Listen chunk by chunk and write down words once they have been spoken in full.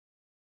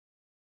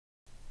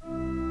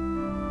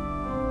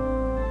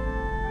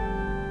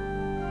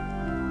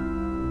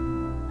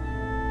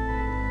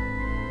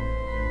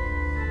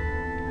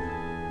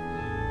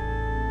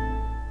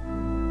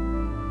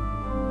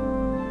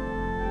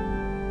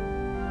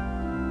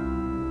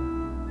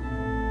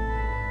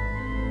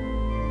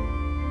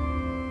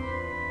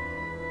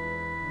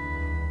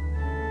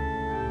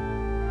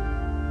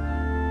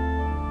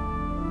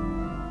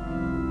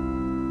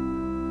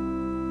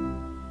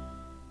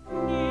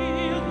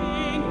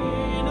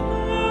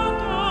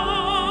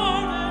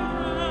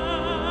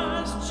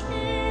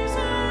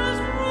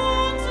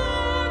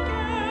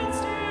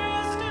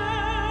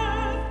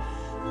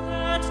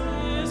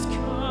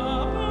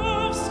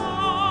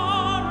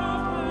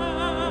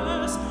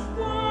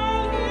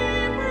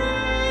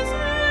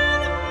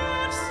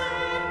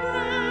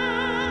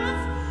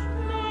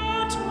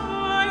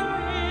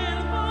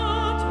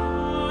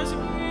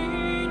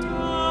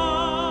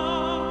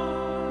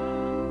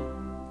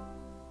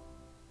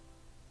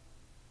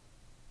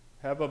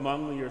Have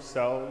among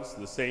yourselves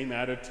the same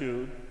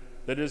attitude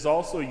that is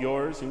also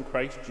yours in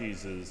Christ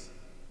Jesus,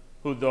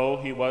 who,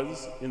 though he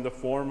was in the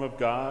form of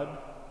God,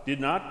 did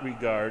not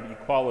regard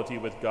equality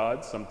with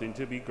God something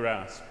to be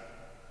grasped.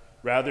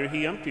 Rather,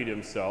 he emptied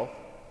himself,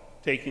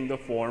 taking the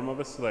form of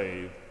a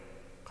slave,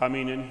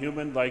 coming in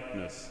human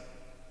likeness,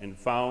 and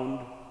found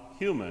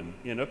human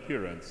in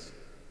appearance.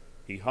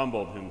 He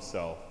humbled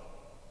himself,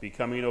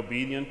 becoming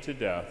obedient to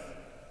death,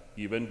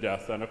 even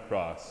death on a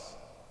cross.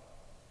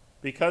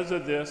 Because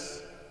of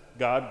this,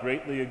 God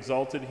greatly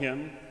exalted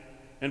him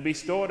and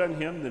bestowed on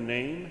him the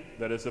name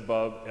that is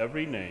above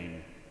every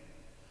name,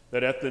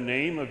 that at the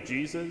name of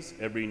Jesus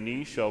every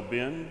knee shall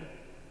bend,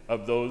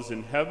 of those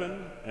in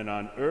heaven and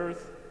on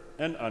earth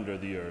and under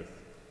the earth,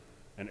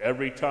 and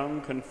every tongue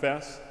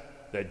confess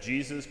that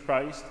Jesus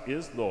Christ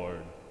is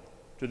Lord,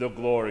 to the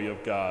glory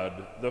of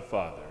God the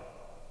Father.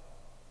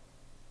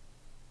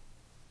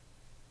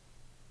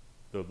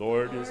 The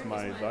Lord is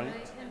my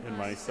light and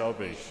my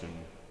salvation.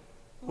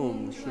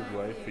 Whom should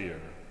I fear?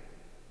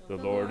 The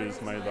Lord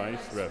is my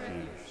life's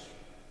refuge.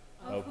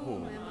 Of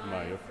whom am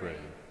I afraid?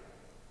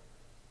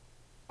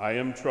 I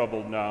am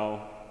troubled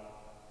now,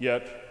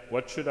 yet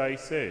what should I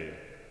say?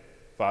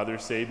 Father,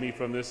 save me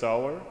from this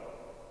hour?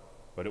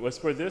 But it was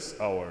for this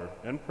hour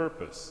and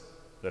purpose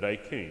that I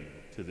came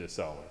to this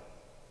hour.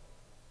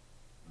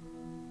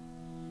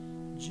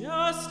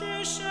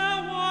 Justice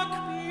shall walk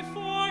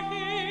before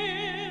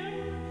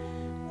him,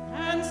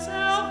 and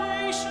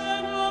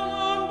salvation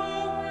along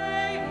the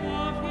way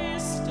of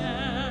his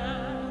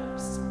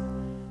steps.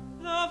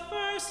 The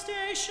first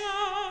station,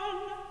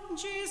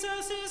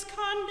 Jesus is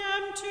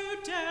condemned to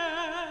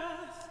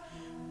death.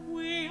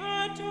 We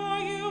adore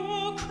you,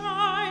 O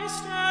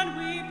Christ, and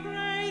we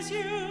praise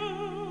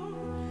you,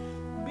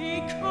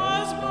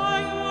 because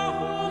by your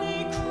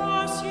holy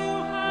cross you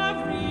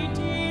have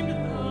redeemed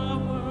the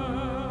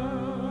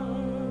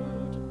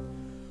world.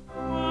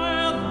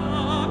 While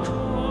the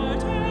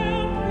court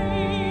and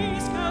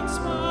priests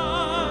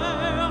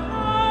conspire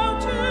how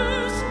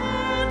to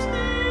set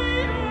the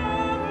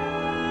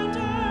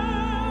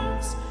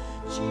evidence,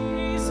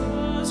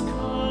 Jesus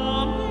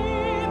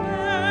calmly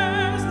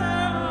bears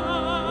their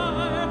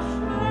ire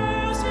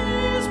as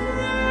his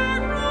prayer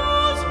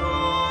grows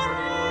more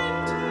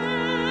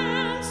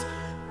intense.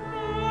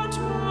 Not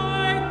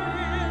my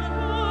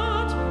will,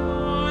 but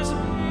yours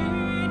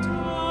be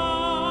done.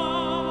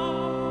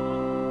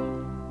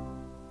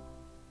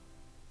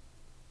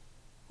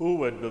 Who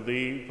would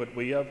believe what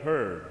we have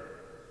heard?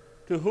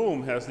 To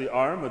whom has the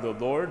arm of the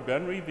Lord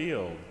been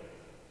revealed?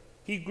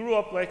 He grew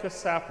up like a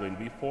sapling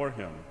before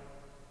him,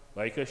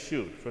 like a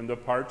shoot from the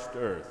parched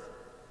earth.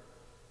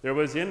 There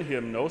was in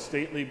him no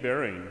stately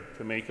bearing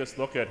to make us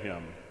look at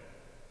him,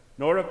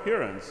 nor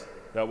appearance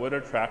that would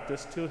attract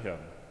us to him.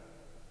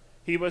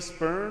 He was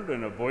spurned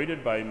and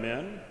avoided by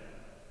men,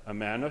 a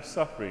man of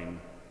suffering,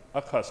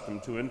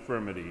 accustomed to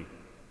infirmity,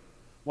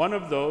 one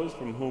of those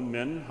from whom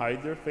men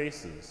hide their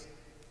faces.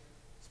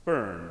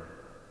 Spurned,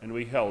 and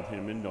we held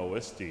him in no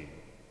esteem.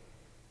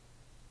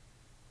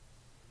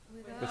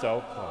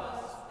 Without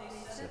cause, they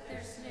set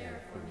their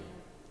snare for me.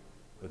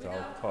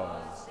 Without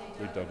cause,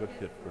 they dug a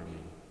pit for me.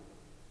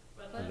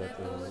 But let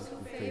those who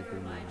favor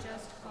my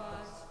just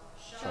cause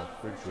shout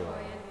for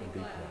joy and be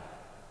glad.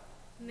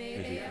 May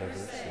they ever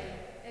say,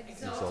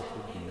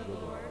 Exalted be the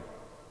Lord,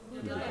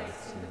 who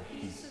delights in the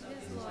peace of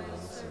his loyal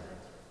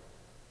servant.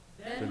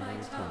 Then my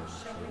tongue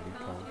shall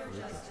recount your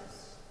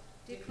justice,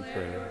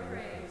 declare your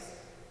praise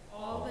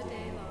all the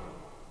day long.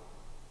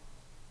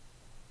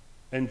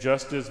 And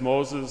just as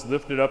Moses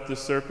lifted up the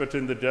serpent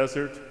in the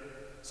desert,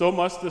 so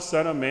must the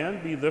Son of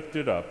Man be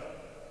lifted up,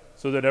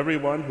 so that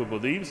everyone who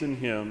believes in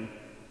him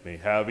may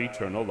have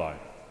eternal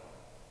life.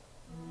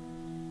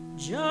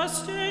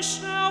 Justice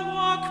shall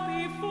walk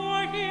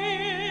before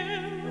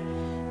him,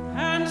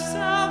 and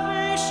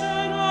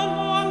salvation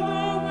along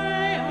the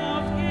way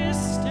of his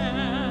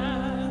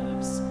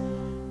steps.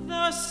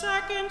 The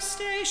second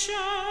station,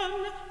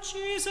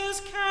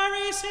 Jesus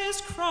carries his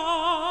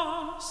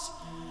cross.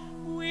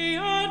 We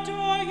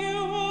adore you,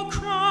 O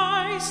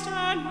Christ,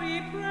 and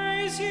we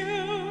praise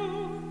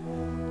you,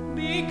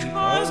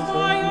 because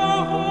by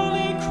your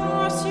holy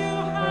cross you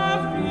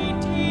have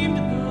redeemed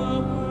the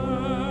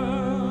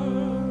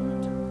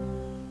world.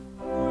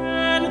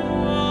 When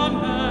the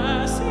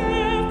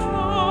massive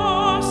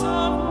cross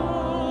of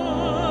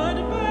wood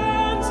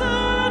bends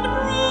and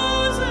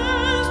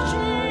bruises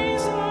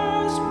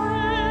Jesus'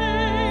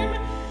 frame,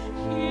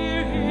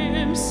 hear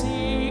him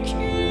seek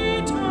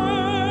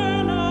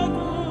eternal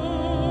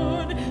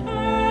good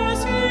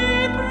as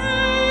he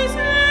prays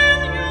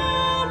in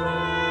your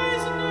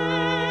raised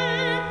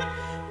name.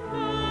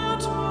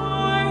 Not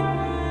my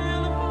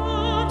will,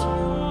 but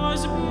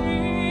yours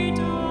be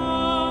done.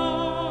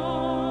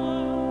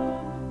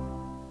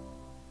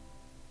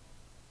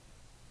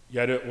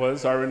 Yet it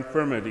was our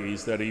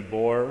infirmities that he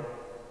bore,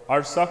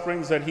 our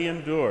sufferings that he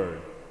endured,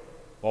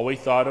 while we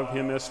thought of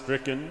him as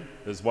stricken,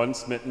 as one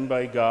smitten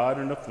by God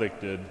and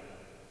afflicted.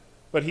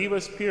 But he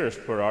was pierced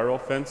for our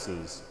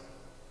offenses,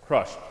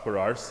 crushed for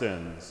our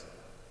sins.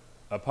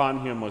 Upon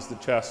him was the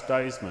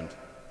chastisement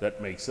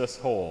that makes us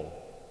whole.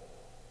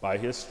 By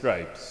his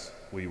stripes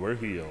we were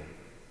healed.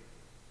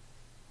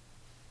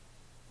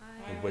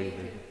 I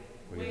waited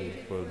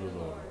for the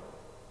Lord,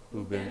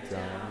 who bent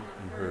down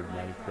and heard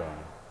my cry,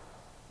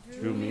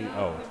 drew me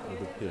out of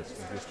the pit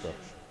of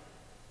destruction,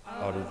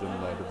 out of the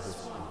mud of the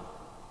swamp,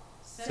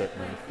 set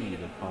my feet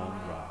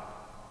upon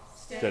rock,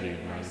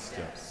 steadied my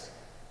steps,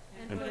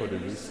 and put a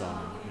new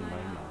song in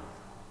my mouth,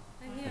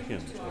 a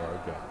hymn to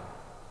our God.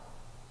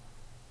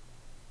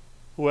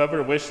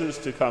 Whoever wishes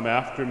to come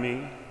after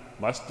me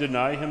must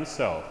deny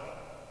himself,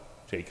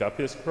 take up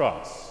his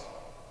cross,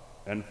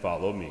 and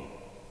follow me.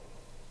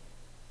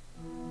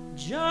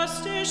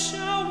 Justice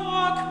shall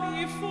walk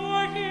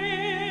before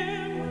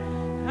him,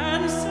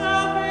 and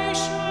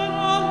salvation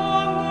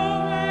along the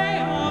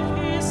way of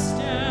his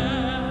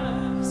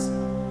steps.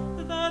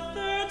 The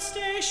third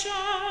station,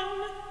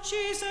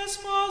 Jesus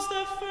falls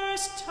the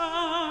first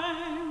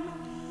time.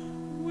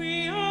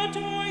 We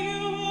adore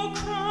you, O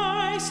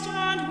Christ,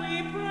 and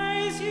we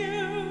praise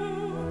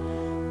you,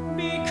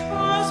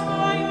 because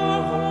by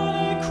your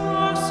holy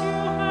cross you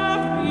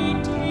have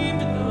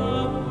redeemed the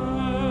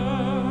world.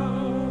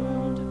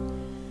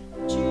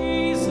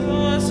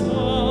 Jesus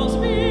falls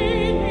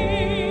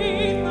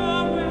beneath the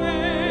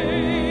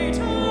weight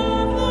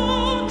of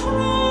the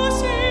cross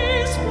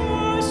he's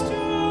forced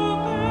to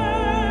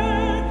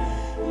bear,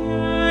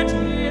 yet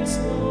its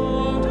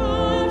load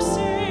of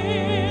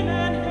sin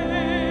and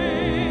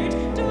hate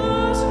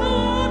does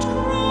not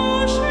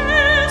crush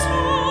his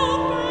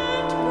hope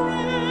and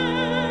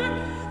prayer.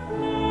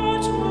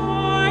 Not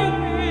my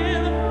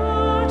will,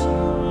 but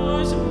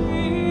yours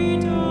be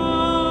done.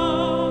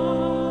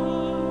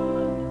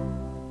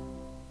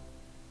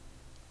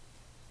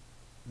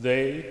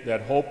 They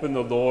that hope in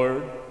the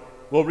Lord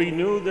will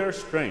renew their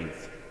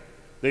strength.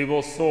 They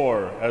will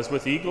soar as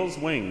with eagle's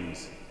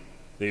wings.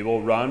 They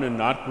will run and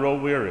not grow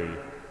weary,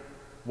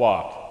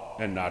 walk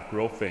and not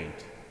grow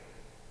faint.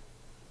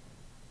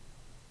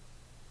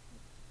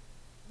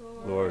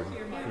 Lord,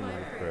 hear my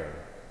prayer.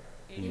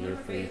 In your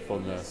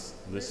faithfulness,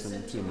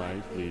 listen to my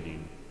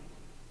pleading.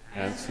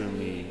 Answer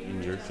me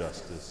in your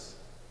justice.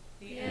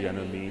 The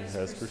enemy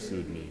has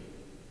pursued me.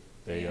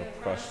 They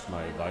have crushed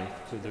my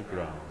life to the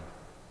ground.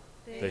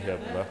 They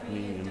have left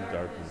me in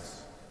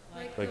darkness,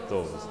 like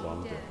those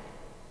long dead.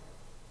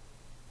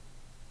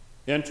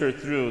 Enter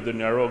through the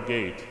narrow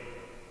gate,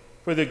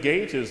 for the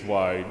gate is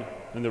wide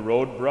and the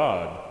road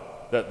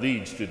broad that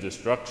leads to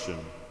destruction,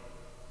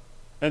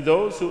 and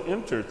those who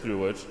enter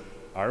through it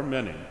are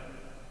many.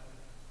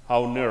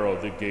 How narrow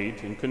the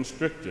gate and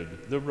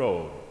constricted the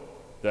road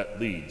that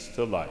leads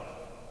to life.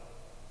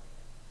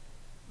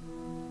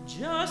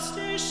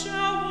 Justice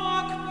shall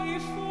walk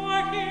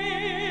before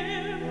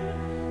him,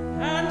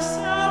 and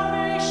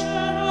salvation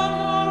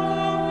along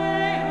the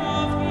way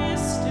of his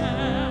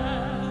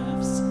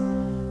steps.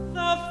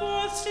 The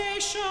fourth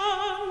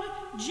station,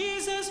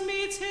 Jesus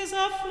meets his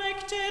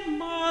afflicted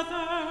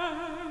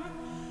mother.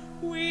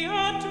 We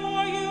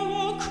adore you,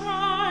 O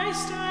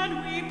Christ,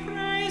 and we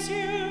praise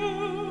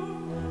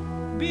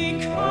you,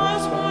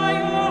 because by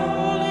your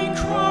holy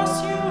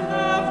cross you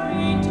have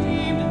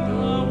redeemed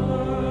the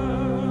world.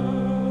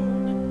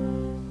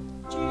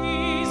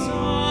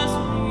 Jesus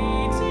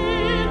reads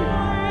in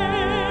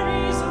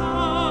Mary's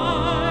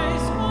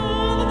eyes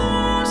all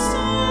the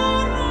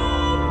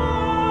sorrow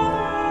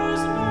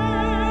mothers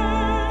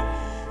bear,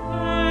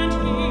 and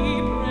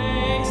he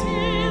prays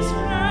his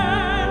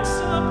friend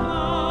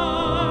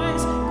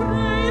supplies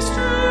grace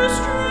to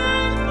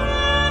strengthen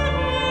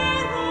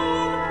her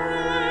own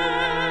prayer.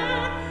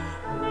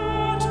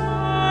 Not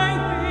my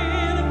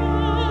will,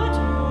 but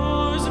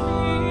yours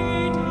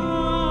be done.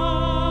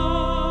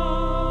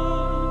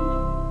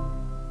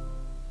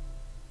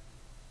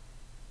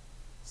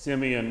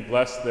 Simeon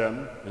blessed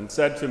them and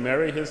said to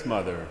Mary his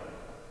mother,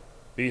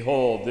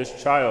 Behold,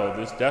 this child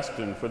is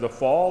destined for the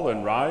fall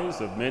and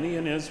rise of many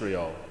in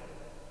Israel,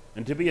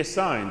 and to be a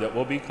sign that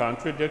will be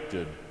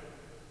contradicted,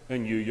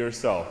 and you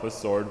yourself a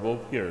sword will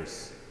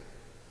pierce,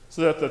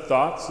 so that the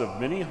thoughts of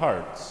many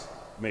hearts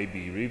may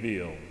be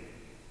revealed.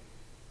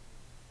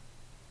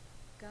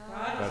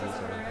 God is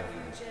our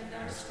refuge and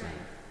our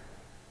strength,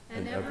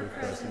 and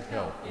ever-present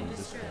help in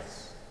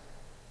distress.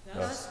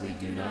 Thus we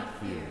do not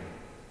fear,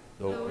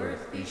 though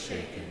earth be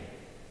shaken,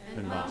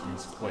 and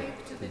mountains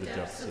quake to the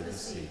depths of the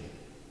sea.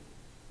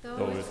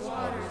 Though its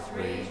waters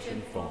rage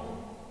and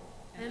foam,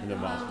 and the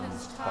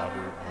mountains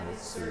totter on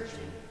its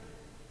surging,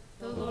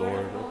 the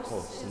Lord of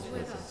hosts is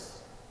with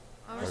us.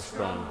 Our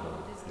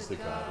stronghold is the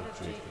God of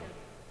Jacob.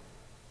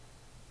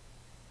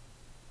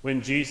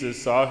 When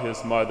Jesus saw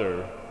his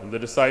mother and the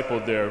disciple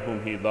there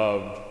whom he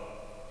loved,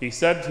 he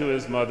said to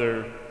his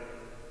mother,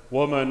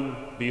 Woman,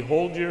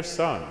 behold your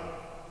son.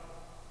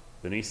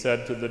 Then he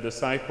said to the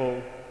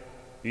disciple,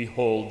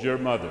 Behold your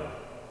mother.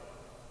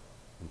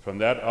 And from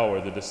that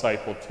hour the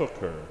disciple took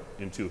her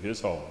into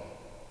his home.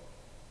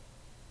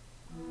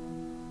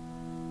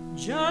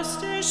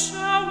 Justice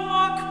shall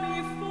walk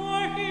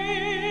before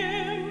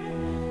him,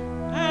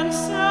 and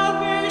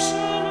salvation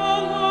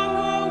along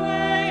the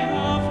way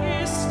of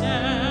his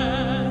steps.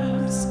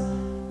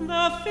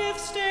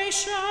 fifth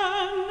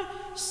station,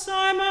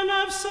 Simon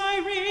of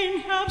Cyrene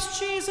helps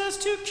Jesus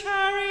to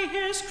carry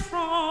his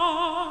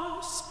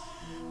cross.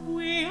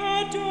 We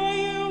adore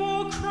you,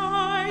 O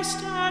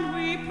Christ, and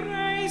we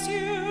praise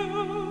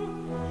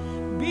you,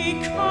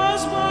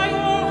 because by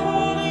your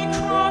holy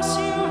cross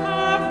you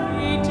have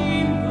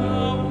redeemed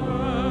the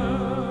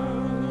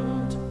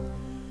world.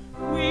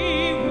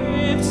 We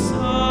with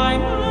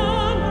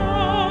Simon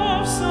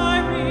of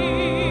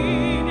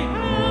Cyrene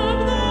help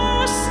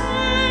the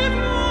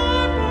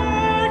Savior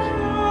bear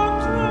your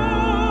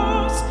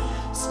cross.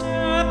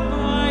 Step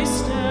by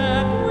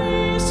step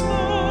we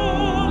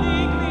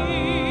slowly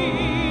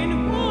glean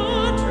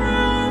what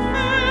true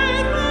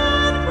faith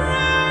and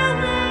prayer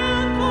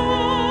will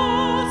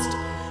cost.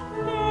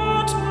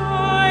 Not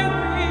my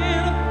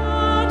will,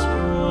 but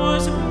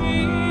yours be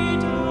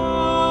done.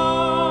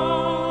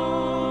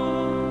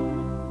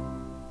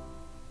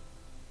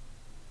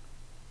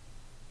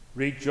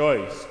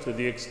 Rejoice to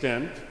the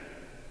extent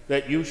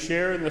that you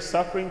share in the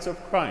sufferings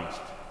of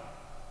Christ,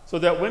 so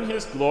that when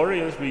his glory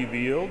is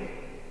revealed,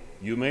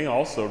 you may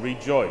also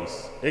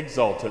rejoice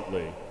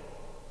exultantly.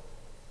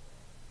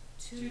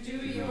 To do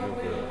your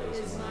will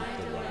is my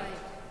delight.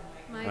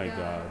 My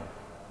God,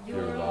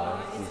 your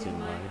law is in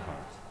my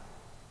heart.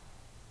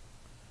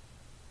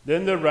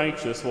 Then the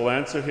righteous will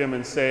answer him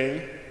and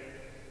say,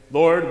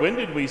 Lord, when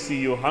did we see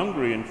you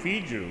hungry and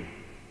feed you,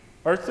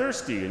 or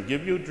thirsty and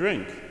give you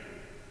drink?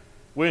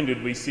 When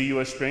did we see you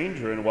a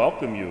stranger and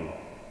welcome you,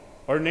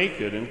 or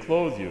naked and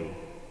clothe you?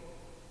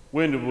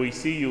 When did we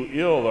see you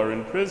ill or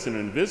in prison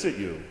and visit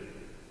you?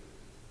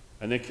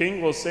 And the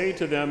king will say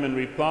to them in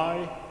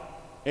reply,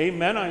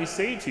 Amen, I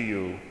say to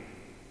you,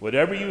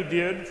 whatever you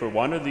did for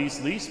one of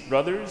these least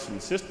brothers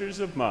and sisters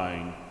of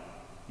mine,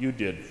 you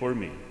did for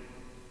me.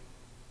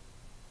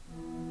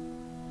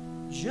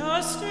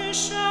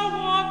 Justice shall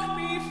walk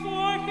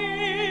before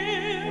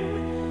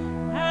him,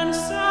 and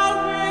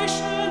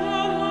salvation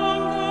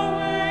along the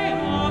way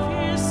of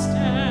his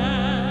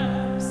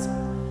steps.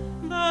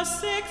 The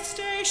sixth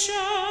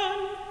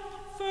station,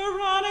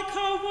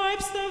 Veronica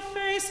wipes the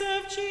face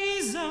of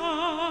Jesus.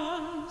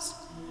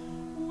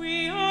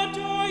 We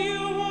adore you,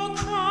 O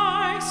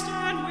Christ,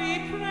 and we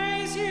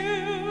praise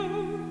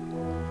you,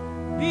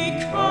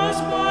 because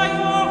by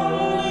your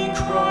holy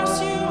cross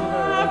you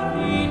have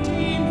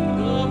redeemed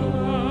the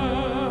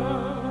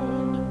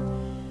world.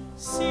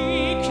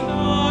 Seek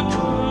the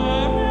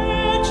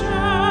courage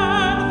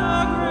and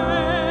the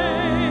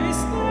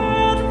grace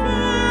that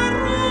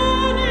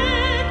Veronica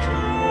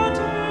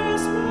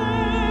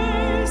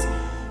displays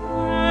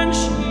when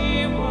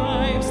she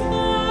wipes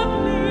the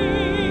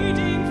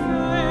bleeding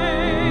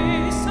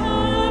face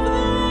of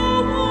the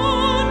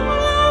one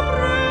who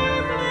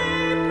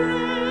bravely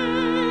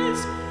prays.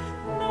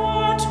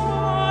 Not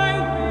my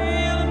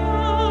will,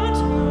 but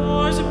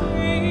yours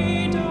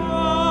be done.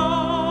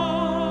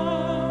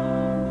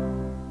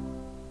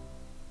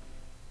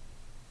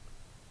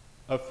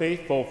 A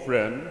faithful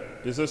friend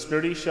is a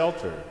sturdy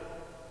shelter.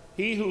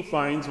 He who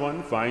finds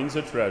one finds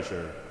a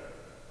treasure.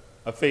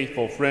 A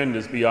faithful friend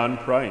is beyond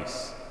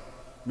price.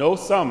 No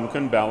sum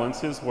can balance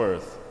his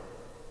worth.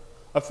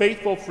 A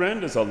faithful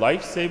friend is a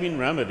life-saving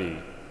remedy,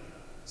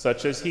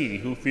 such as he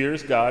who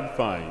fears God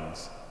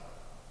finds.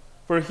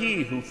 For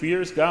he who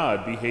fears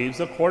God behaves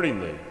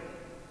accordingly,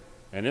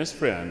 and his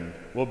friend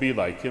will be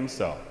like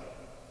himself.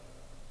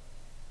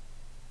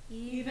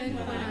 Even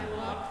when I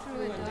walk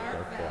through a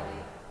dark valley,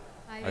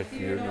 I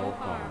fear no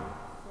harm,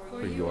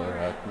 for you are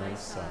at my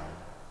side.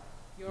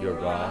 Your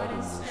rod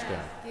and your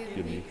staff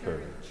give me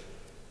courage.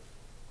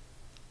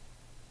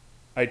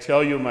 I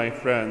tell you, my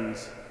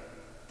friends,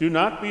 do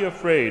not be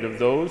afraid of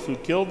those who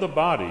kill the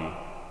body,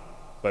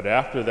 but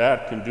after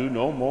that can do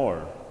no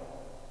more.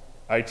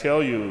 I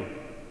tell you,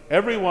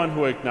 everyone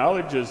who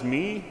acknowledges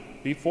me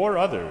before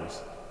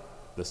others,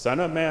 the Son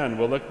of Man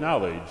will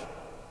acknowledge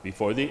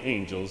before the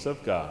angels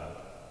of God.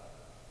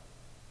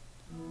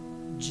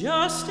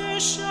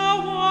 Justice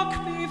shall walk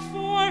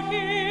before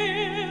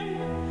him,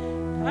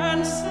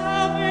 and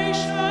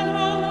salvation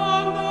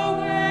along the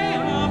way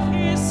of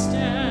his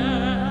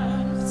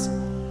steps.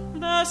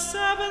 The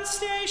seventh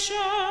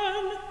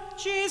station,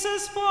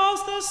 Jesus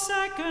falls the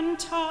second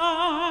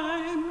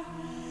time.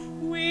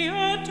 We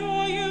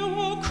adore you,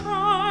 O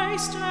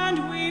Christ,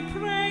 and we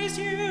praise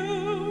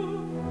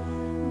you,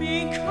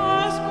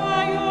 because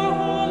by your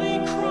holy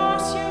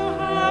cross you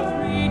have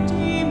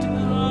redeemed the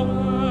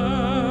world.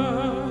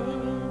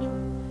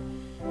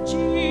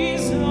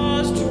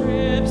 Jesus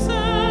trips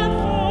and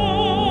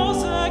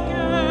falls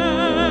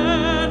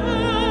again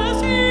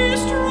as he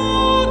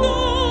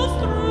struggles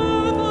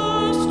through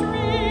the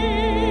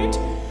street,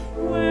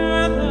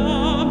 where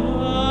the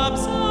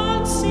mob's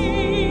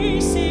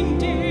unceasing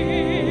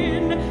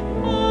din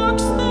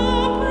mocks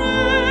the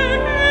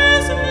prayer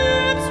his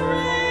lips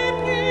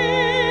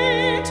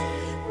repeat.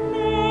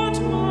 Not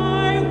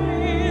my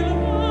will,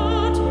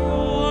 but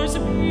yours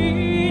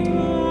be done.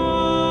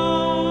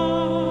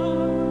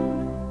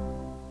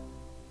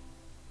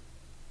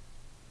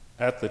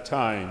 At the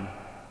time,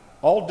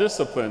 all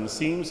discipline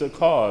seems a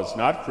cause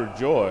not for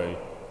joy,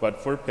 but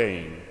for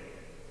pain.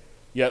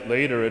 Yet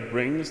later it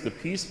brings the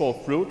peaceful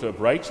fruit of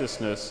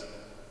righteousness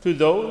to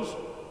those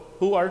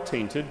who are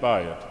tainted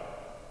by it.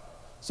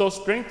 So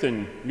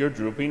strengthen your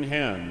drooping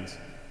hands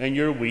and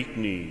your weak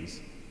knees.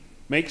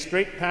 Make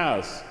straight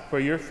paths for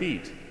your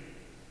feet,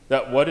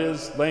 that what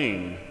is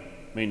lame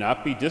may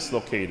not be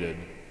dislocated,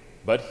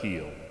 but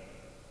healed.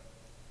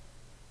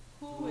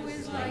 Who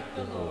is like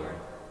the Lord,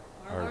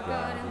 our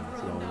God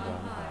enthroned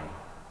on high,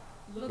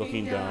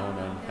 looking down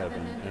on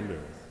heaven and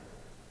earth.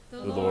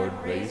 The Lord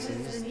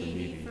raises the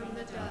needy from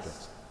the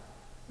dust,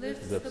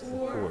 lifts the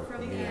poor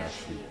from the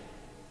ash heap,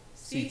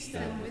 seats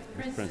them with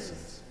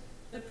princes,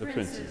 the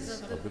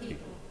princes of the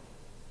people.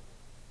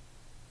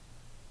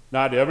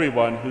 Not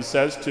everyone who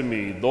says to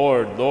me,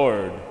 Lord,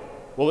 Lord,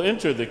 will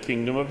enter the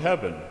kingdom of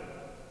heaven,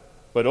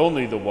 but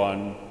only the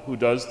one who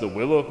does the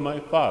will of my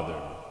Father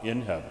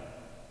in heaven.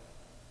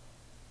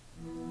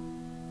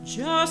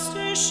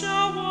 Justice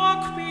shall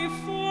walk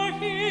before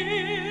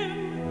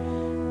him,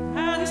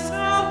 and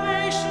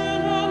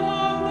salvation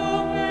along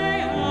the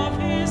way of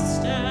his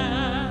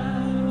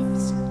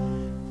steps.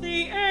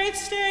 The 8th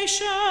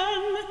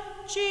station,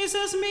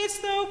 Jesus meets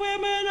the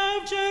women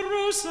of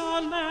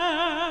Jerusalem.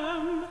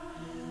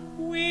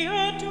 We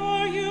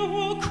adore you,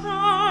 O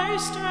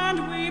Christ,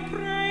 and we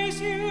praise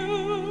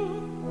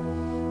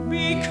you,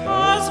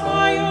 because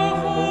by your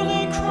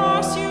holy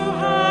cross you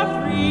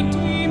have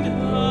redeemed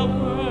the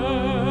world.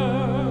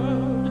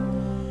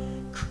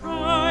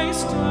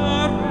 Christ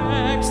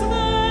directs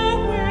the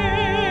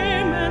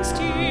women's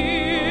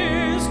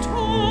tears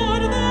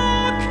toward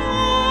the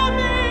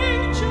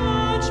coming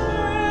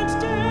judgment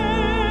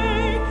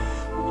day,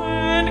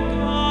 when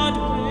God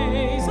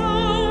weighs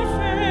our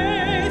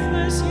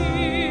faithless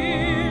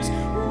years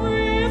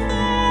with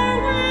their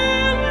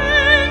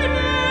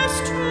willingness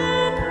to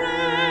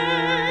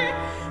pray.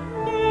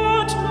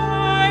 Not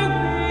my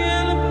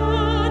will,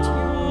 but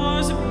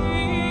yours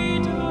be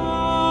done.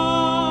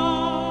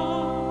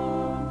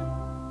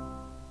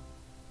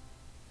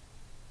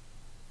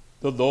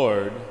 The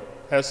Lord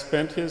has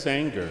spent his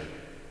anger,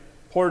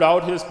 poured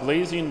out his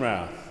blazing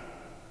wrath.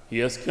 He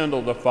has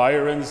kindled a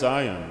fire in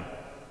Zion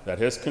that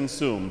has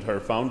consumed her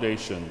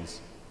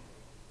foundations.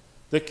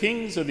 The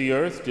kings of the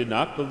earth did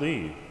not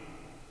believe,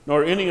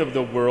 nor any of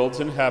the world's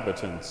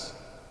inhabitants,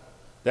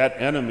 that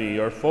enemy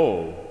or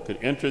foe could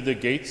enter the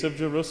gates of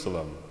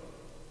Jerusalem.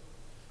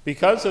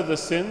 Because of the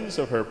sins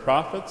of her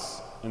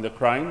prophets and the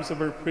crimes of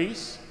her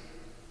priests,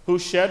 who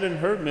shed in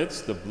her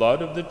midst the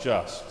blood of the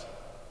just,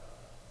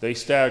 they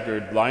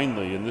staggered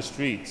blindly in the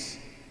streets,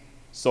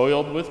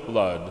 soiled with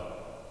blood,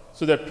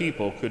 so that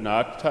people could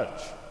not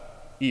touch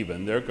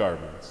even their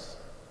garments.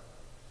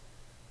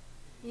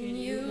 In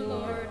you,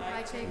 Lord,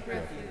 I take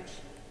refuge.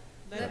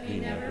 Let me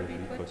never be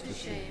put to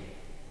shame.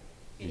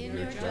 In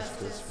your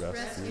justice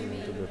rescue me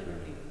and deliver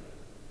me.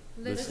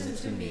 Listen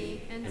to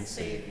me and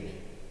save me.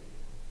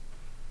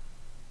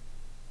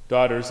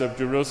 Daughters of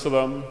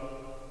Jerusalem,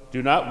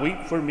 do not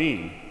weep for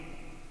me.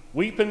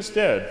 Weep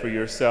instead for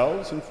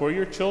yourselves and for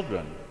your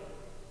children.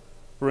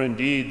 For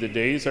indeed the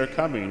days are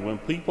coming when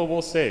people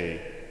will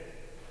say,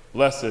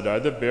 Blessed are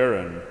the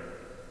barren,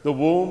 the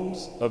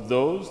wombs of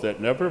those that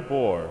never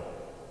bore,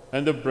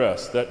 and the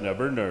breasts that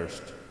never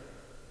nursed.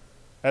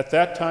 At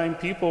that time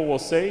people will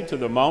say to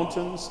the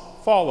mountains,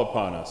 Fall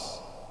upon us,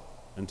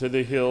 and to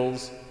the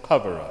hills,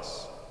 Cover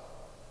us.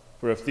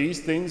 For if these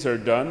things are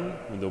done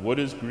when the wood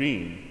is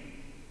green,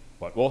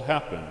 what will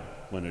happen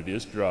when it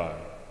is dry?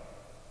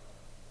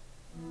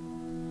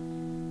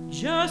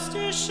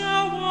 Justice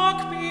shall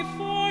walk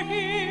before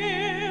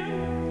him,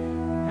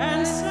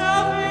 and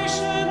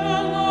salvation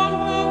along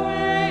the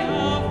way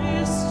of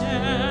his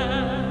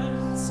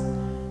steps.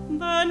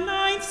 The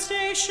 9th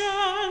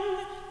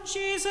station,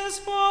 Jesus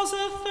falls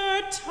a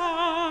 3rd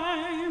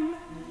time.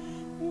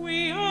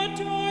 We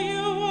adore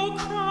you, O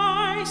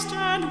Christ,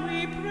 and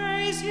we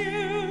praise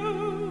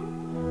you,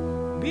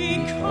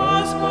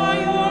 because by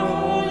your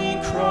holy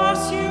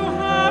cross you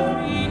have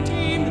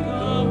redeemed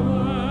the world.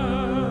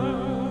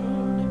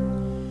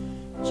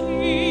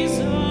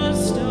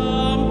 Jesus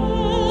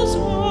stumbles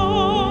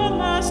one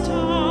last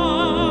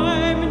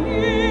time,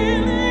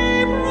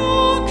 nearly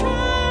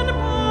broken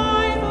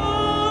by the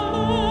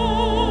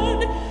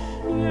Lord,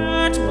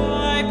 yet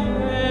by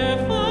prayer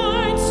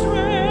finds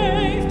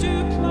strength to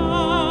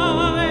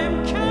climb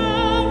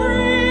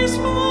Calvary's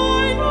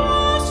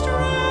final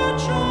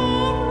stretch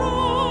of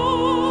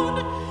road.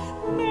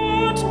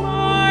 Not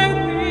my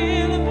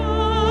will,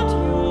 but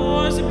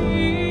yours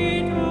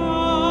be done.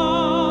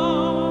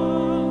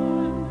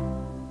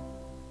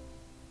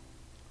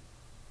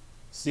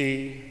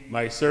 See,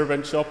 my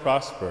servant shall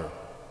prosper.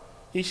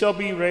 He shall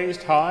be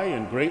raised high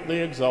and greatly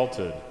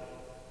exalted.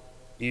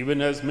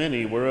 Even as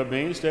many were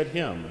amazed at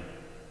him,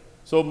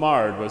 so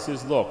marred was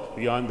his look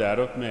beyond that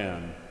of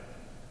man,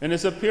 and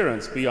his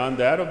appearance beyond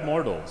that of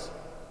mortals.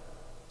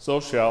 So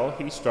shall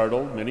he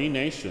startle many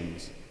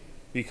nations.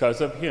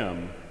 Because of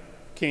him,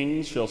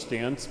 kings shall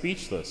stand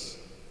speechless.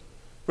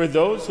 For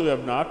those who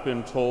have not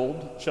been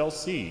told shall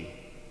see.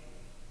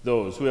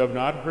 Those who have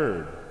not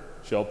heard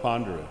shall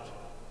ponder it.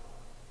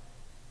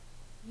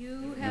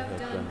 You have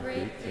done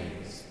great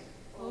things,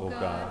 O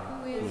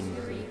God, who is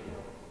your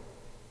equal.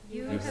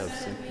 You have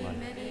sent me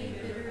many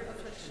bitter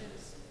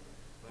afflictions,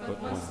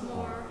 but once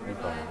more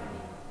revive me.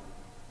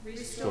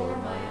 Restore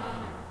my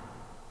honor,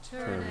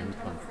 turn and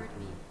comfort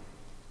me,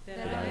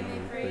 that I may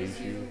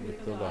praise you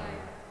with the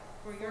lyre,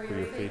 for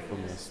your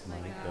faithfulness, my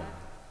God,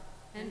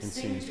 and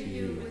sing to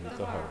you with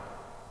the harp,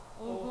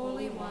 O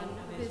Holy One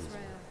of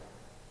Israel.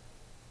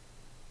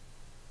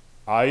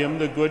 I am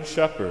the good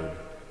shepherd,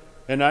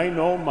 and I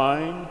know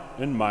mine,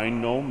 and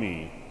mine know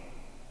me.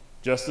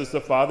 Just as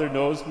the Father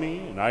knows me,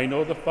 and I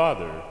know the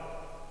Father,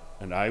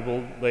 and I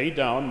will lay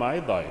down my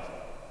life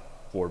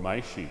for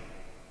my sheep.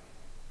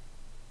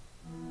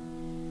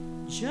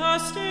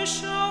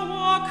 Justice shall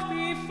walk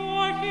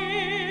before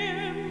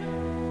him,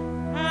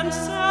 and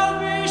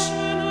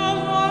salvation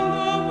along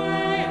the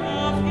way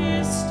of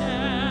his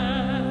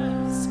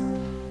steps.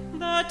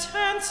 The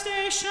 10th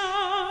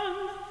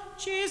station,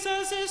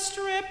 Jesus is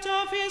stripped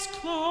of his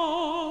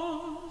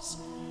clothes.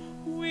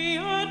 We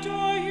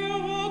adore you,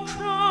 O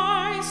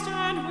Christ,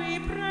 and we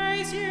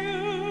praise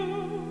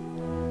you,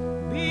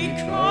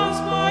 because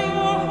by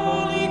your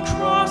holy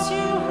cross you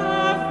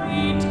have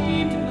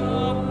redeemed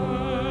the world.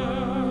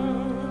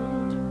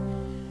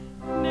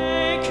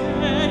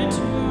 Naked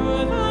to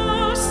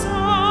the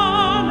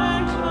sun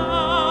and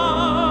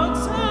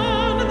clouds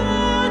and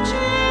the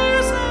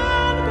cheers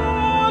and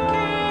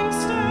gawking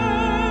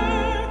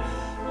stare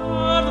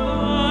of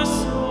the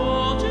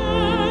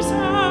soldiers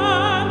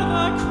and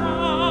the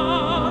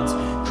crowds,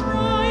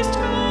 Christ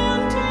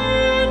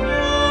continues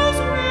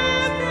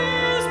with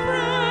his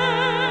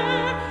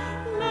prayer,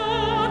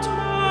 not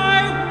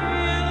my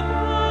will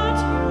but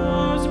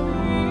yours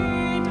be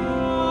done.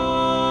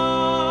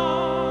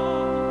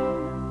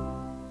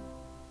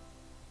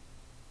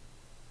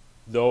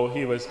 Though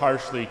he was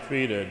harshly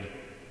treated,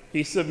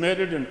 he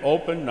submitted and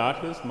opened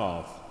not his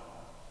mouth.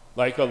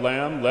 Like a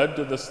lamb led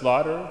to the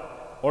slaughter,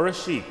 or a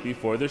sheep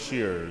before the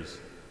shearers,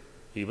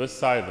 he was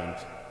silent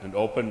and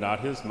opened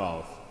not his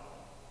mouth.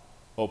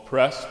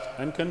 Oppressed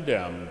and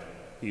condemned,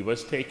 he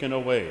was taken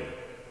away.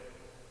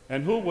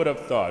 And who would have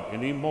thought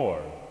any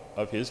more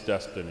of his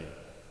destiny?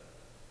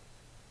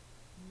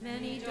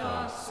 Many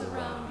dogs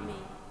surround me,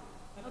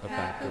 a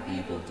pack of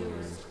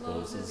evildoers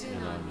closes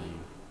in on me.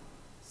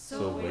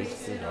 So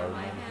wasted are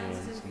my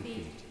hands and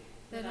feet,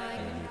 that I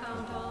can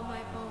count all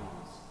my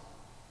bones.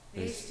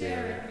 They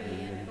stare at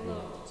me and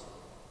gloat.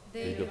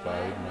 They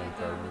divide my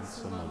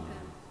garments among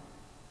them.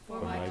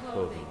 For my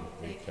clothing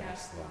they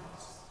cast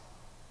lots.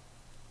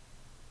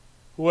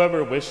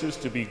 Whoever wishes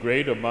to be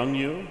great among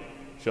you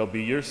shall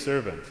be your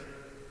servant.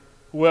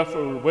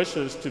 Whoever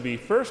wishes to be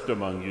first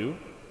among you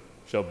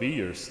shall be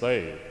your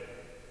slave.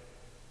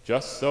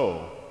 Just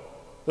so,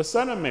 the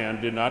Son of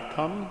Man did not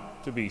come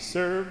to be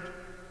served,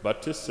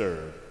 but to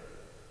serve,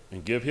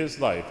 and give his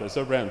life as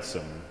a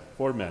ransom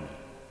for many.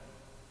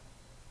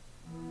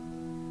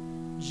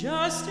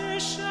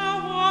 Justice shall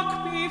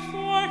walk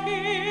before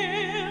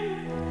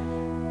him,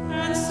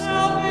 and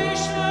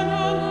salvation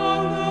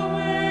along the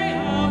way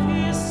of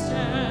his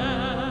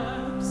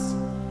steps.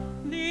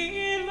 The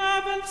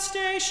 11th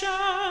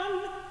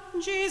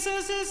station,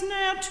 Jesus is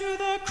nailed to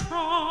the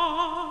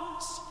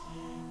cross.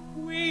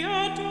 We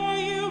adore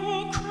you,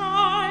 O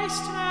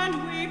Christ,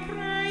 and we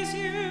praise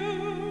you,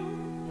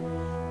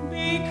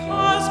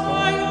 because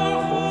by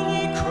your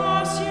holy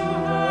cross you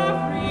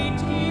have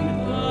redeemed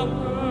the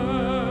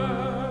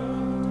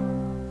world.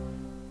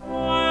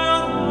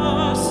 While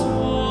the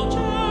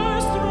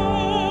soldiers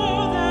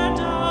throw their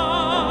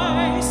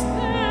dice,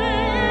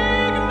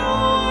 they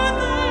ignore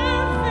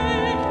their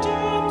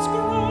victims'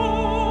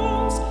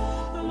 groans.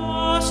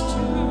 Lost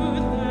to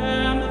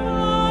them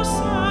the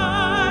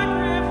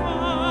sacrifice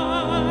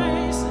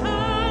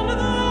and the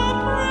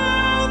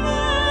prayer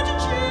that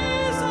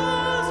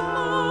Jesus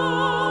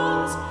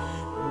moans.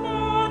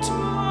 Not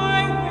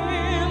my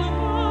will,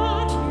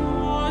 but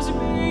yours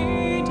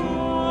be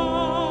done.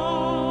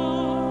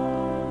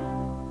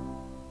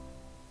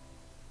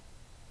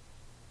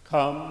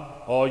 Come,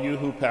 all you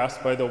who pass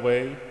by the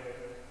way,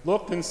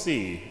 look and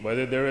see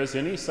whether there is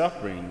any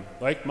suffering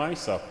like my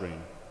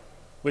suffering,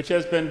 which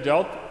has been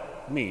dealt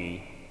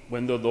me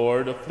when the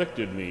Lord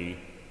afflicted me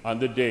on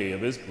the day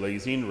of his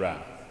blazing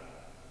wrath.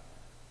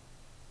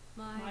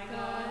 My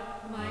God,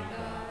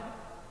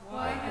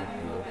 why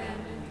have you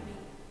abandoned me?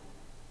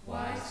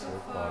 Why so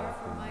far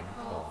from my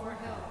call for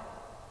help,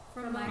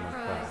 from my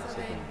cries of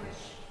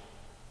anguish?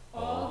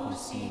 All who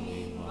see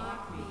me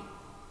mock me.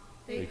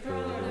 They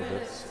curl their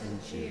lips and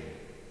jeer.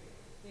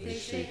 They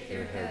shake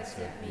their heads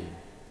at me.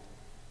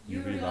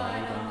 You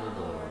relied on the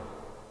Lord.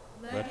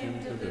 Let him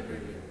deliver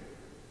you.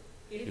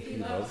 If he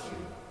loves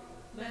you,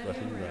 let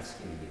him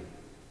rescue you.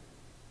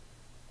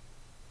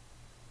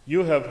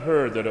 You have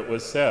heard that it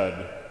was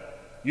said,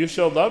 you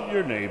shall love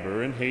your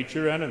neighbor and hate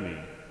your enemy.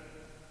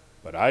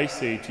 But I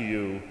say to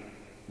you,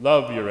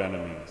 love your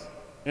enemies,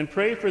 and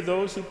pray for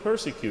those who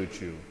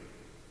persecute you,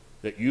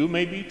 that you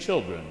may be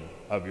children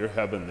of your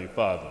heavenly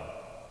Father.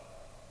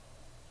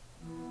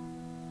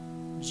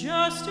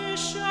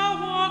 Justice shall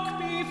walk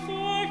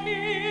before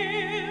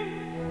him,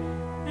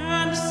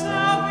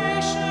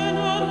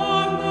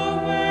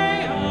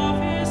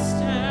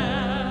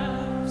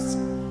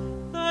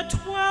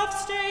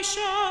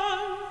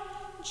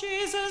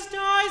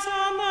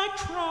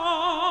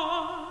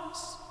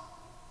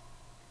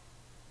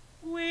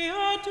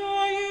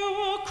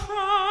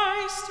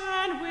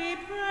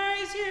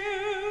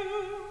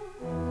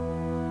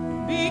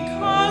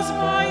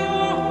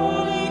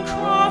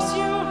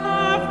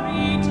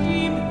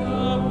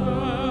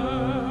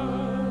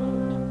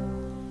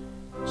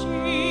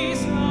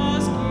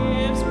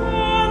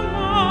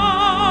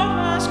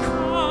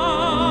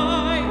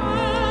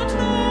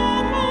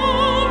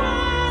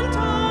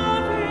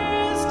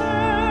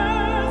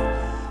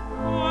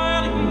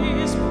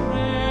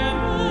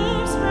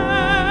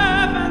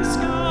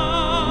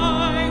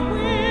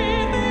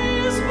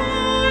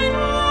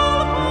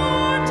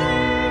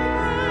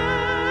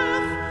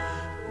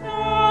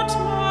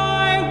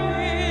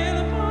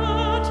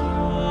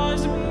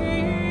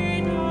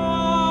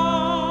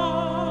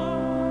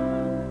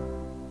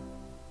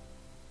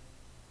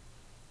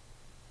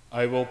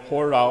 I will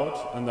pour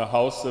out on the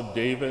house of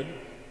David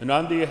and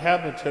on the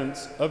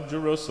inhabitants of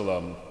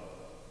Jerusalem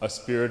a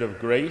spirit of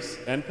grace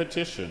and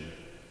petition.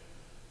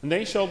 And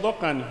they shall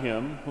look on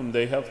him whom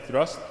they have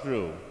thrust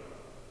through,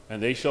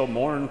 and they shall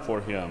mourn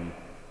for him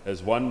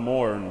as one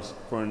mourns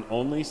for an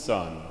only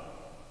son,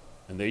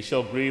 and they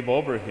shall grieve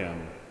over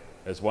him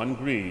as one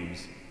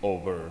grieves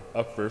over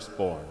a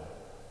firstborn.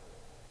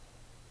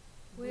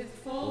 With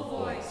full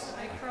voice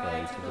I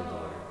cry to the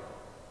Lord.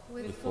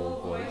 With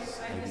full voice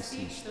I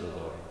beseech the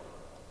Lord.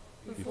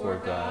 Before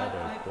God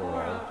I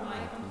pour out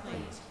my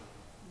complaint.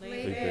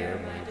 Lay bare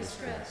my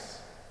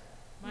distress.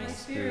 My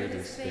spirit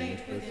is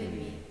faint within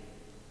me,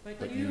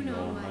 but you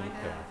know my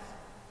path.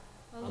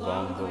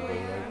 Along the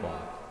way I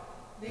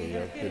walk, they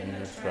have hidden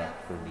a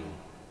trap for me.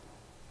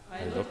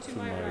 I look to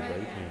my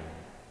right hand,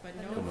 but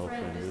no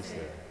friend is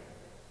there.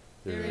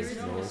 There is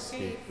no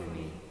escape for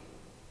me.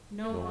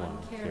 No one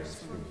cares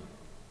for me.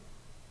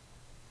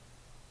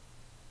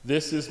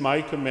 This is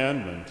my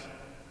commandment.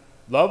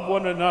 Love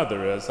one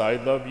another as I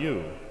love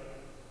you.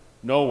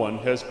 No one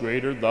has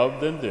greater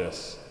love than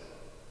this,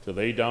 to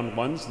lay down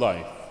one's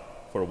life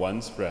for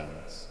one's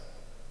friends.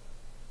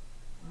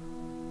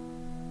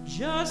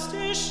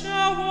 Justice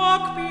shall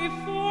walk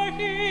before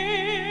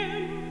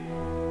him,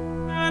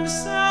 and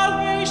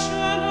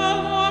salvation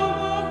along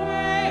the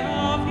way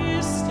of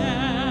his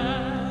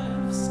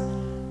steps.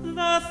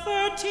 The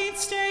 13th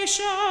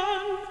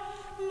station,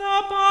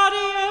 the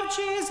body of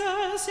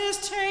Jesus is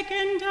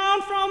taken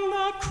down from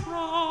the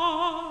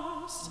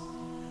cross.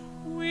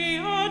 We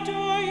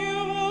adore you,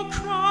 O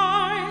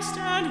Christ,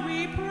 and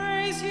we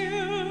praise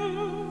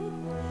you,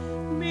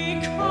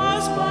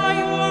 because by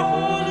your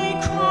holy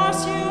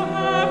cross you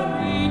have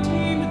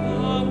redeemed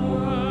the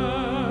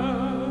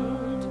world.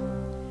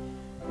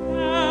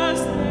 As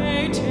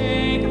they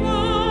take the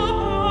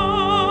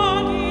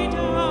body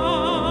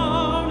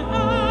down,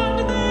 and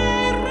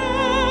they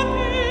wrap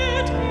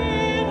it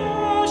in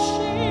a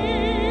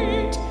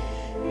sheet,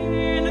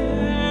 in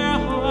their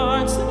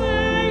hearts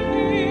they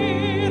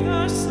hear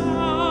the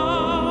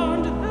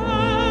sound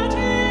that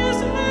his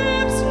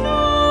lips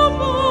no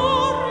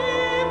more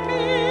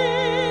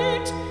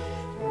repeat.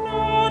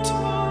 Not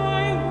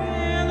my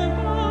will,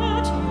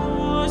 but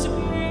yours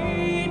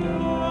be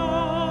done.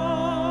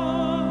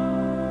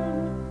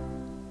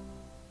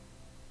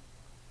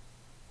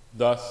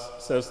 Thus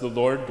says the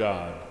Lord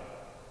God,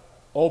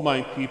 O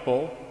my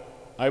people,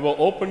 I will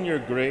open your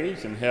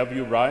graves and have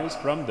you rise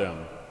from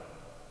them,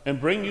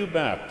 and bring you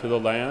back to the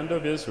land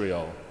of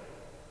Israel.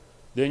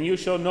 Then you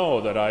shall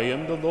know that I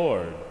am the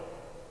Lord,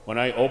 when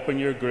I open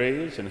your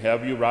graves and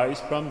have you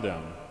rise from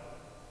them.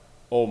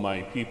 O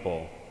my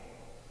people,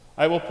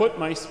 I will put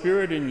my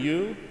spirit in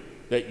you,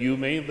 that you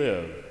may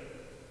live,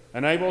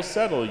 and I will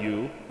settle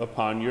you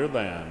upon your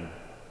land.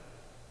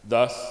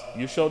 Thus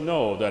you shall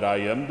know that I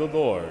am the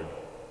Lord.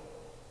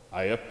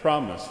 I have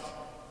promised,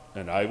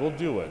 and I will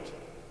do it,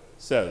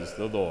 says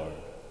the Lord.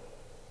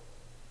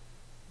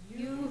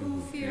 You who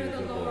fear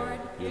the Lord,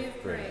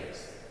 give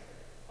praise.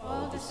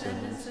 All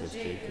descendants of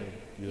Jacob,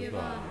 give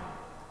honor.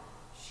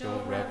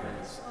 Show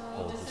reverence,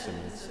 all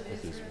descendants of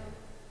Israel.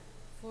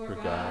 For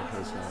God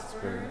has not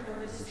spurned or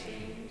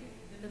disdained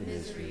the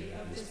misery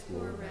of this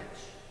poor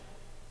wretch,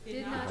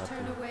 did not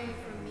turn away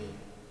from me,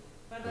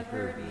 but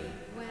heard me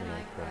when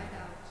I cried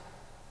out.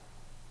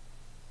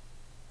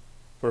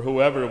 For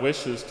whoever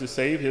wishes to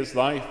save his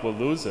life will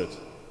lose it,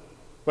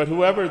 but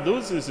whoever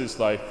loses his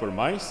life for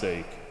my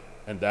sake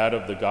and that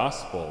of the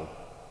gospel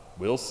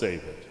will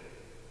save it.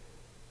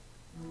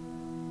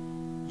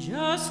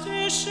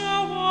 Justice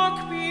shall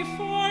walk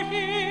before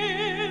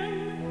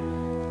him,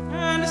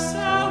 and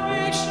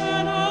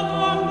salvation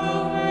along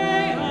the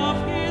way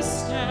of his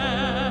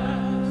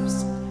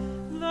steps.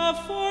 The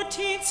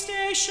 14th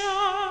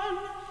station,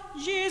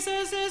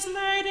 Jesus is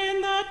laid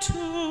in the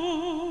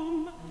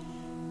tomb.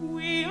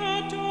 We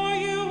adore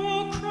you,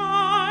 O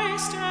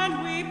Christ,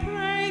 and we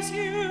praise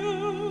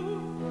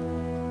you,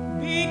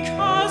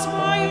 because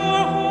by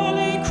your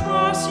holy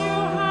cross you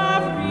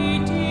have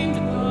redeemed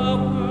the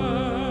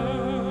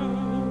world.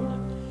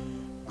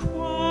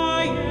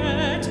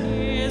 Quiet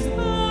is the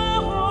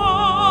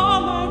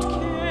hallowed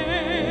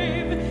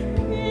cave,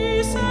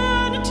 peace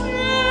and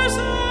tears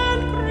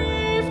and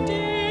grief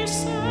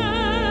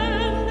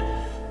descend.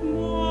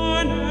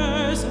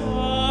 Mourners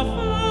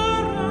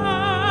offer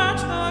at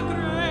the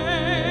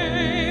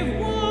grave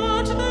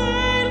what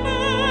they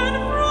learn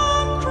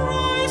from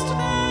Christ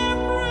their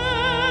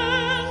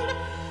friend.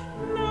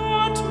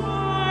 Not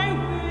my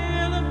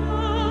will,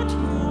 but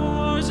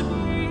yours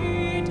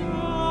be done.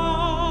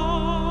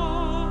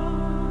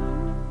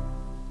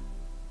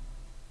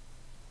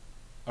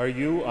 Are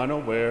you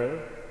unaware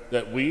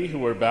that we who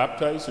were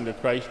baptized into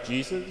Christ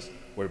Jesus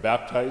were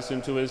baptized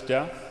into his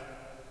death?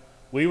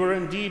 We were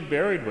indeed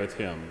buried with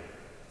him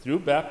through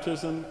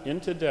baptism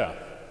into death,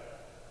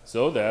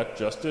 so that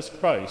just as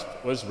Christ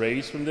was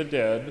raised from the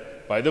dead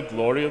by the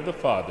glory of the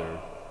Father,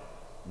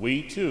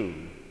 we too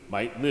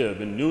might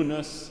live in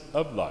newness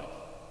of life.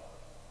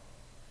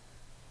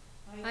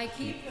 I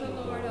keep the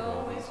Lord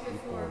always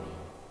before me.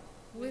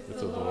 With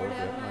the Lord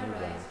at my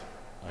right,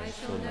 I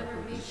shall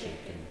never be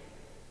shaken.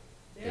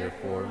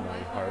 Therefore my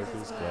heart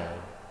is glad,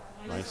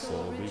 my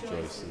soul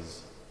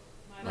rejoices,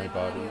 my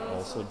body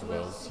also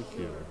dwells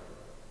secure.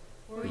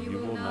 For you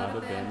will not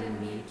abandon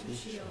me to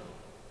Sheol,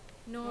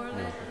 nor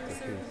let the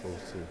faithful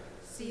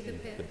see the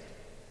pit.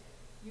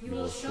 You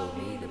will show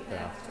me the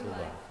path to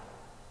life,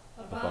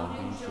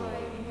 abounding joy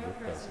in your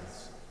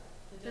presence,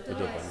 the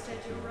delights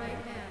at your right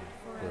hand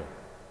forever.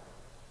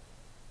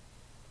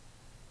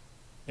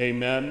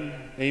 Amen,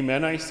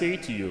 amen, I say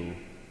to you,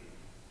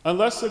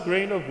 unless a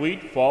grain of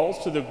wheat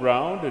falls to the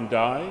ground and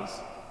dies,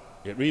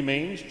 it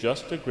remains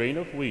just a grain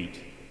of wheat.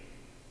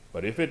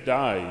 But if it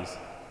dies,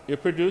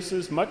 it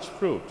produces much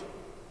fruit.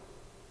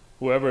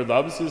 Whoever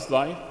loves his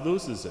life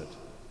loses it,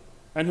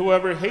 and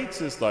whoever hates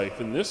his life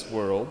in this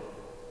world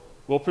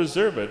will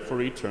preserve it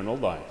for eternal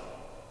life.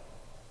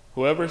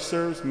 Whoever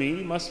serves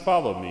me must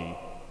follow me,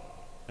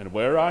 and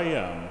where I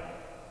am,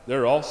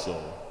 there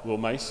also will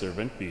my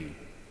servant be.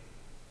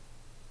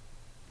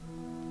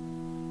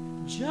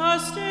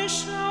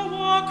 Justice shall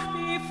walk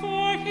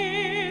before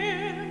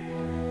him,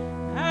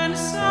 and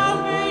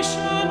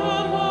salvation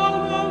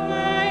along the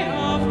way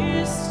of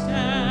his steps.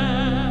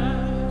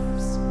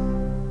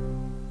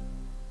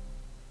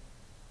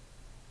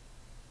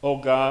 O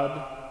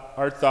God,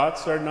 our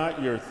thoughts are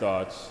not your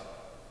thoughts,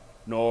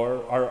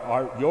 nor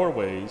are your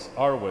ways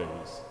our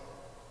ways.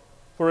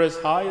 For as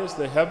high as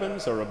the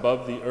heavens are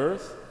above the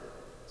earth,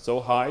 so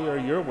high are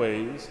your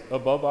ways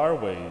above our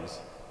ways,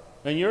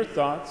 and your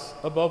thoughts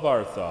above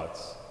our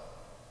thoughts.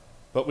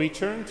 But we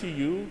turn to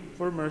you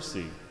for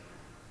mercy,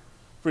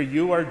 for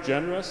you are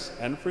generous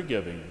and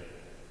forgiving.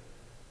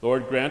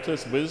 Lord, grant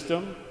us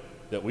wisdom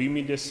that we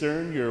may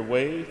discern your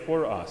way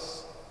for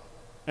us,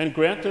 and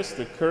grant us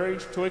the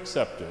courage to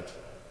accept it.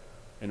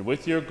 And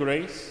with your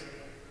grace,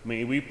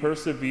 may we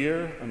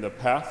persevere on the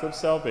path of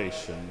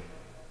salvation.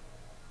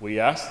 We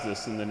ask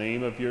this in the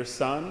name of your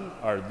Son,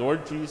 our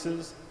Lord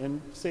Jesus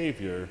and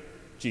Savior,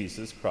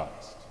 Jesus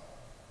Christ.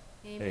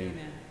 Amen.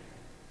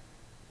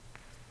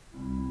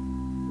 Amen.